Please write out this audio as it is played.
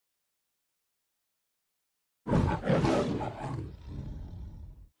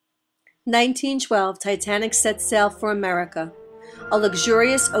1912, Titanic sets sail for America, a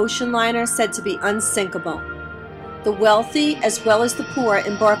luxurious ocean liner said to be unsinkable. The wealthy as well as the poor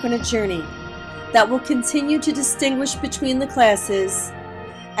embark on a journey that will continue to distinguish between the classes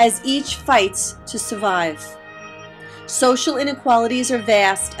as each fights to survive. Social inequalities are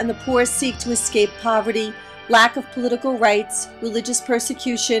vast, and the poor seek to escape poverty, lack of political rights, religious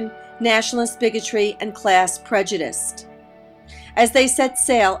persecution, nationalist bigotry, and class prejudice. As they set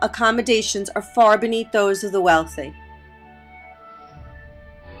sail, accommodations are far beneath those of the wealthy.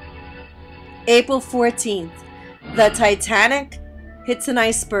 April 14th. The Titanic hits an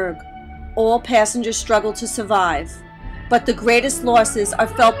iceberg. All passengers struggle to survive, but the greatest losses are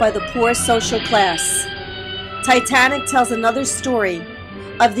felt by the poor social class. Titanic tells another story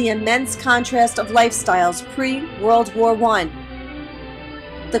of the immense contrast of lifestyles pre-World War I.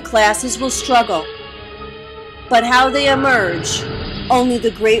 The classes will struggle, but how they emerge, only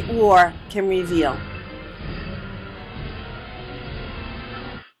the Great War can reveal.